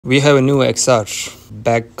We have a new XR.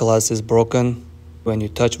 Back glass is broken. When you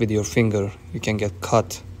touch with your finger, you can get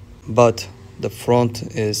cut. But the front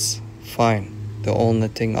is fine. The only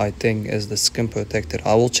thing I think is the screen protector.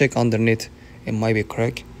 I will check underneath. It might be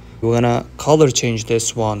cracked. We're gonna color change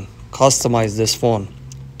this one, customize this phone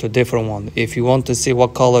to different one. If you want to see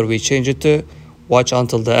what color we change it to, watch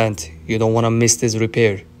until the end. You don't want to miss this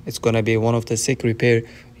repair. It's gonna be one of the sick repair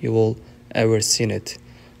you will ever seen it.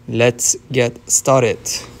 Let's get started.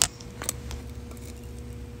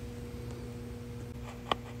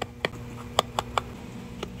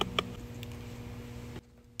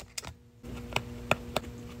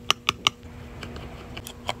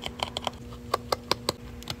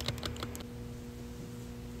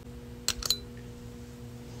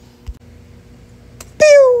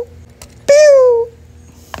 Pew! Pew!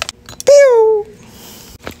 Pew!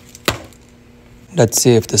 Let's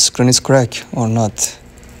see if the screen is cracked or not.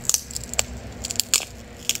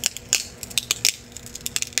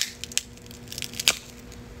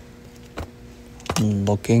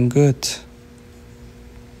 Looking good.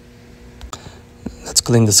 Let's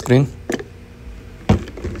clean the screen.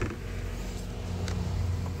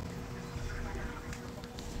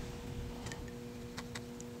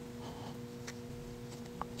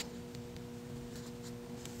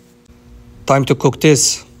 Time to cook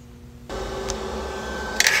this.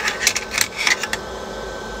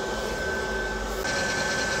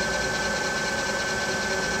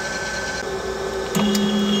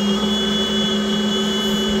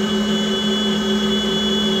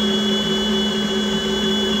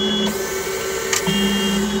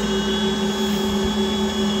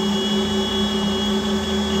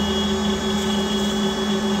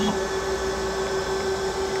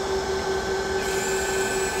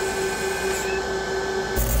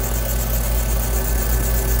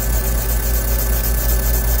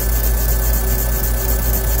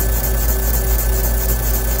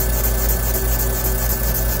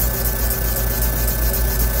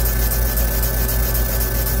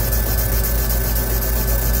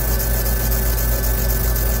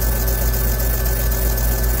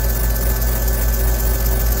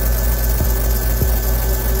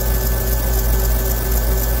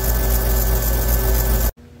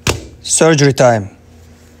 Surgery time.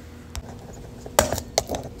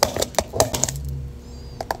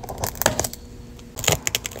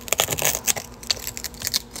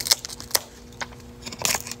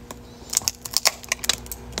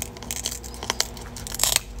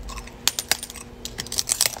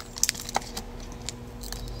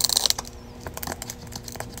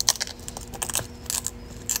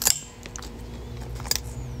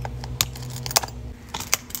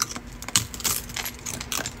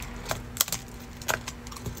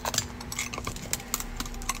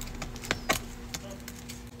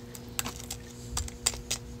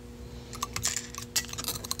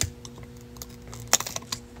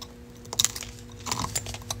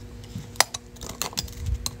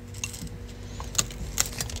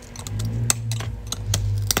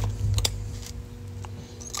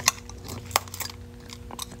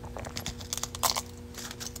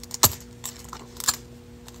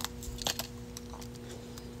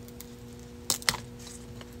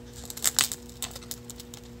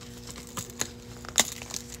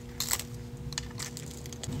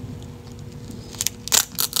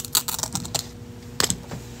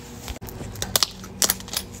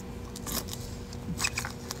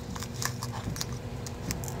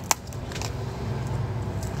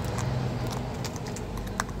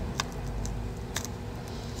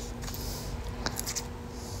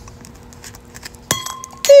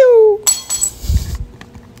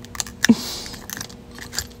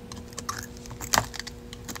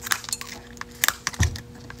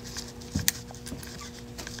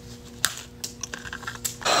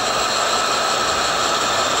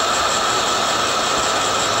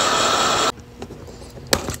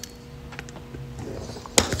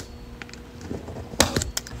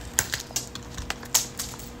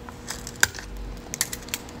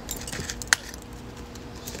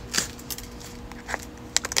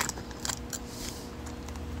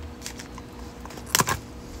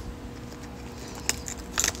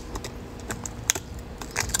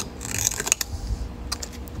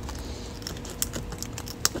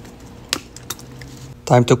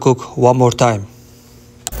 Time to cook one more time.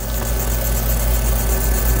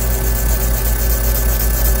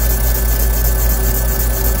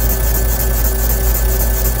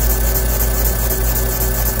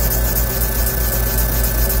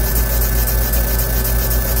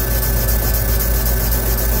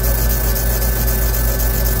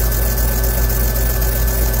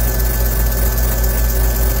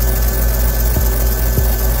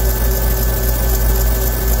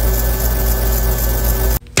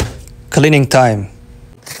 Cleaning time.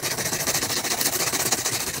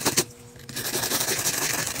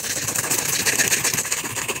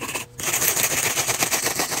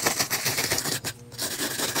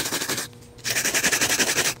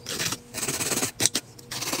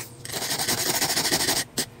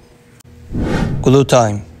 Glue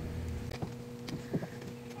time.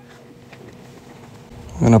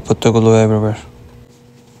 I'm gonna put the glue everywhere.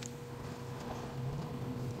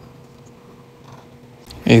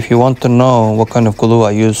 If you want to know what kind of glue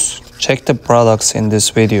I use, check the products in this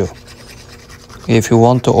video. If you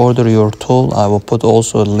want to order your tool, I will put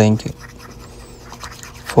also a link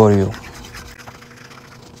for you.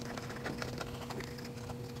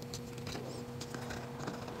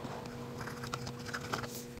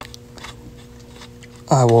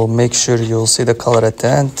 I will make sure you'll see the color at the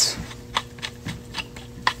end.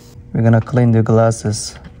 We're gonna clean the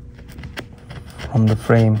glasses from the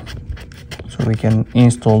frame so we can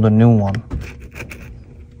install the new one.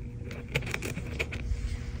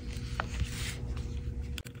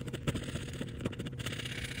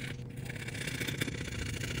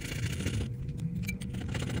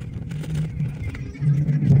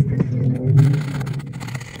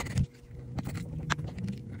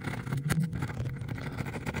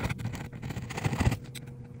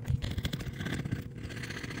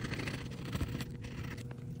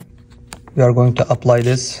 We are going to apply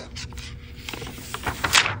this.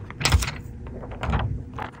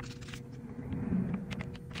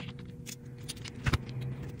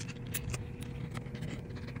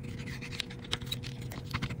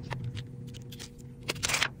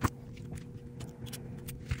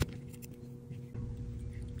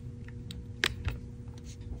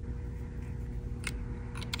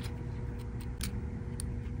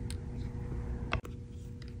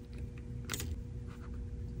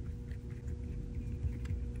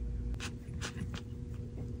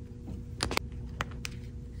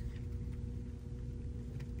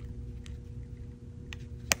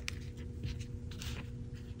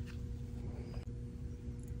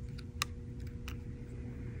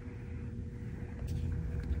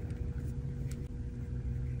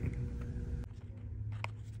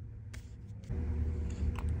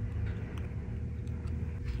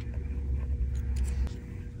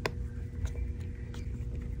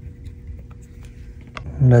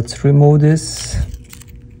 Let's remove this.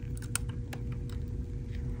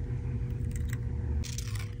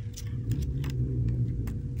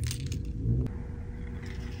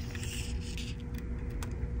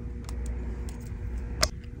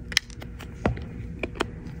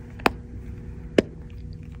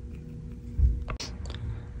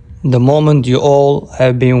 The moment you all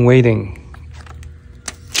have been waiting.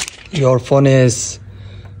 Your phone is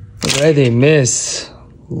ready, miss.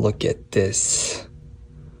 Look at this.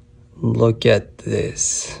 Look at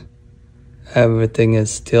this. Everything is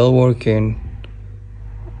still working.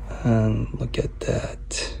 And look at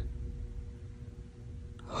that.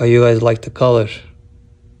 How you guys like the color?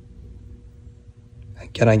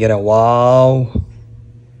 Can I get a wow?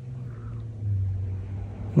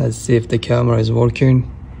 Let's see if the camera is working.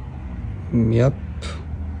 Yep.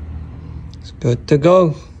 It's good to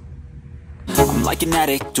go. I'm like an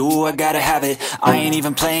addict, do I gotta have it. I ain't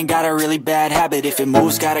even playing, got a really bad habit. If it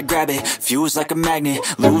moves, gotta grab it, fuse like a magnet.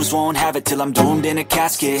 Lose, won't have it till I'm doomed in a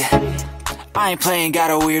casket. I ain't playing,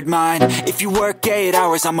 got a weird mind. If you work 8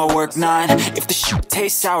 hours, I'ma work 9. If the shoot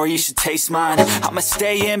tastes sour, you should taste mine. I'ma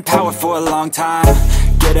stay in power for a long time.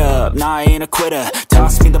 Get up, nah, I ain't a quitter.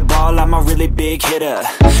 Toss me the ball, I'm a really big hitter.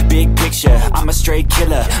 Big picture, I'm a straight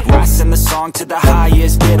killer. Rising the song to the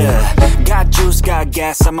highest bidder. Got juice, got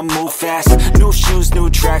gas, I'ma move fast. New shoes, new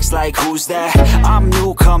tracks, like who's that? I'm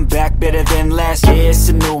new, come back, better than last. Yeah, it's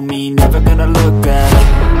a new me, never gonna look back.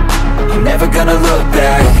 Never gonna look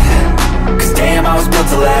back. Cause damn, I was built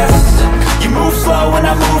to last.